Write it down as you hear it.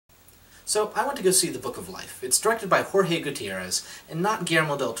So I went to go see The Book of Life. It's directed by Jorge Gutierrez, and not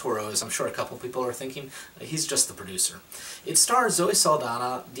Guillermo del Toro, as I'm sure a couple people are thinking. He's just the producer. It stars Zoe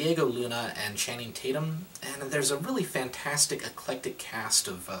Saldana, Diego Luna, and Channing Tatum, and there's a really fantastic, eclectic cast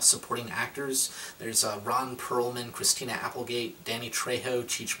of supporting actors. There's Ron Perlman, Christina Applegate, Danny Trejo,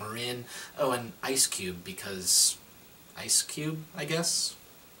 Cheech Marin, oh, and Ice Cube, because Ice Cube, I guess?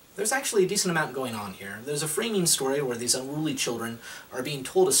 There's actually a decent amount going on here. There's a framing story where these unruly children are being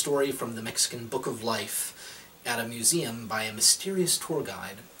told a story from the Mexican Book of Life at a museum by a mysterious tour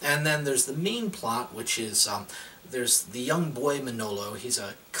guide. And then there's the main plot, which is there's the young boy Manolo. He's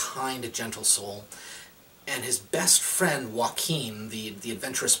a kind, gentle soul. And his best friend Joaquin, the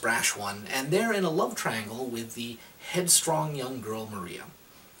adventurous, brash one. And they're in a love triangle with the headstrong young girl Maria.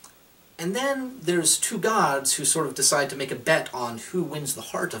 And then there's two gods who sort of decide to make a bet on who wins the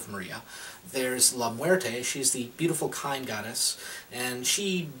heart of Maria. There's La Muerte, she's the beautiful, kind goddess, and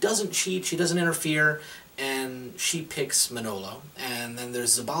she doesn't cheat, she doesn't interfere, and she picks Manolo. And then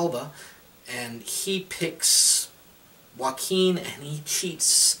there's Zabalba, and he picks Joaquin, and he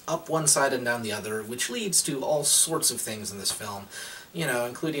cheats up one side and down the other, which leads to all sorts of things in this film, you know,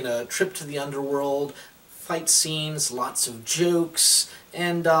 including a trip to the underworld, fight scenes, lots of jokes,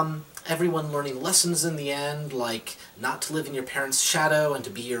 and everyone learning lessons in the end, like not to live in your parents' shadow and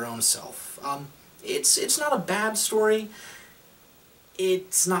to be your own self. It's not a bad story.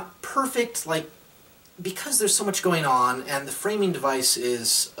 It's not perfect, like, because there's so much going on, and the framing device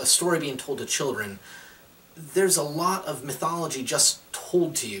is a story being told to children, there's a lot of mythology just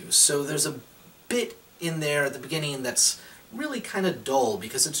told to you. So there's a bit in there at the beginning that's really kind of dull,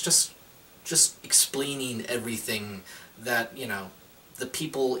 because it's just explaining everything that, you know, the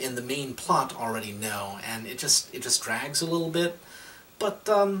people in the main plot already know, and it just drags a little bit. But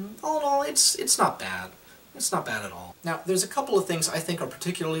all in all, it's not bad. It's not bad at all. Now, there's a couple of things I think are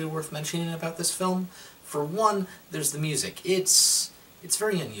particularly worth mentioning about this film. For one, there's the music. It's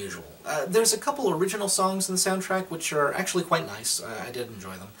very unusual. There's a couple original songs in the soundtrack which are actually quite nice. I did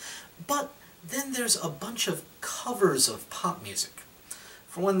enjoy them. But then there's a bunch of covers of pop music.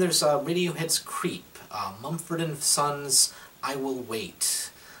 For one, there's Radiohead's Creep, Mumford & Sons' I Will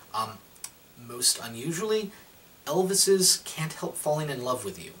Wait. Most unusually, Elvis's Can't Help Falling in Love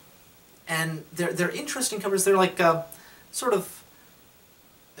with You. And they're interesting covers. They're like sort of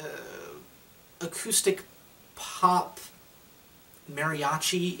acoustic pop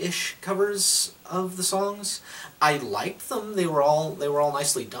mariachi-ish covers of the songs. I liked them. They were all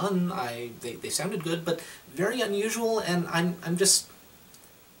nicely done. They sounded good, but very unusual, and I'm just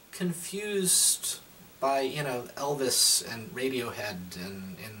confused by, you know, Elvis and Radiohead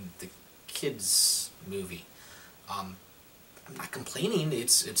and the kids movie. I'm not complaining,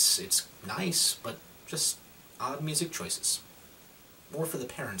 it's nice, but just odd music choices. More for the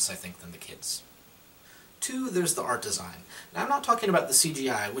parents, I think, than the kids. Two, there's the art design. Now, I'm not talking about the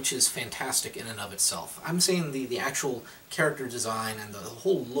CGI, which is fantastic in and of itself. I'm saying the actual character design and the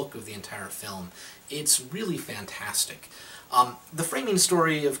whole look of the entire film. It's really fantastic. The framing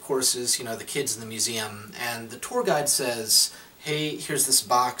story, of course, is, you know, the kids in the museum, and the tour guide says, hey, here's this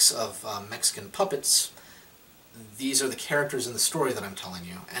box of Mexican puppets. These are the characters in the story that I'm telling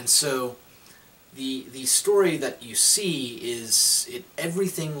you. And so the story that you see is,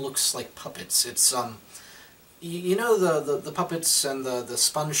 everything looks like puppets. It's, you know, the puppets and the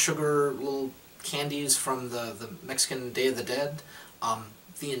spun sugar little candies from the Mexican Day of the Dead?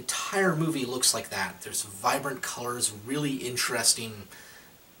 The entire movie looks like that. There's vibrant colors, really interesting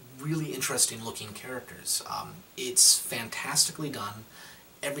looking characters. It's fantastically done.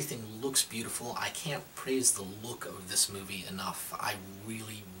 Everything looks beautiful. I can't praise the look of this movie enough. I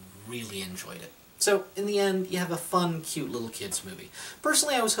really enjoyed it. So, in the end, you have a fun, cute little kids movie.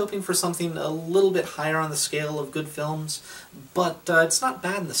 Personally, I was hoping for something a little bit higher on the scale of good films, but it's not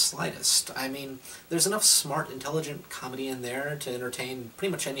bad in the slightest. I mean, there's enough smart, intelligent comedy in there to entertain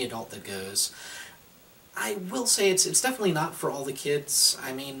pretty much any adult that goes. I will say it's definitely not for all the kids.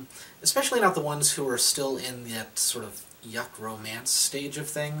 I mean, especially not the ones who are still in that sort of yuck romance stage of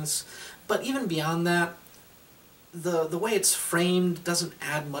things. But even beyond that, the way it's framed doesn't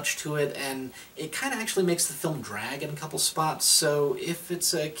add much to it, and it kind of actually makes the film drag in a couple spots, so if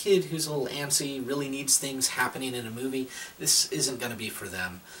it's a kid who's a little antsy, really needs things happening in a movie, this isn't going to be for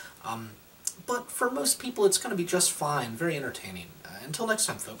them. But for most people, it's going to be just fine, very entertaining. Until next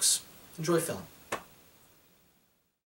time, folks, enjoy film.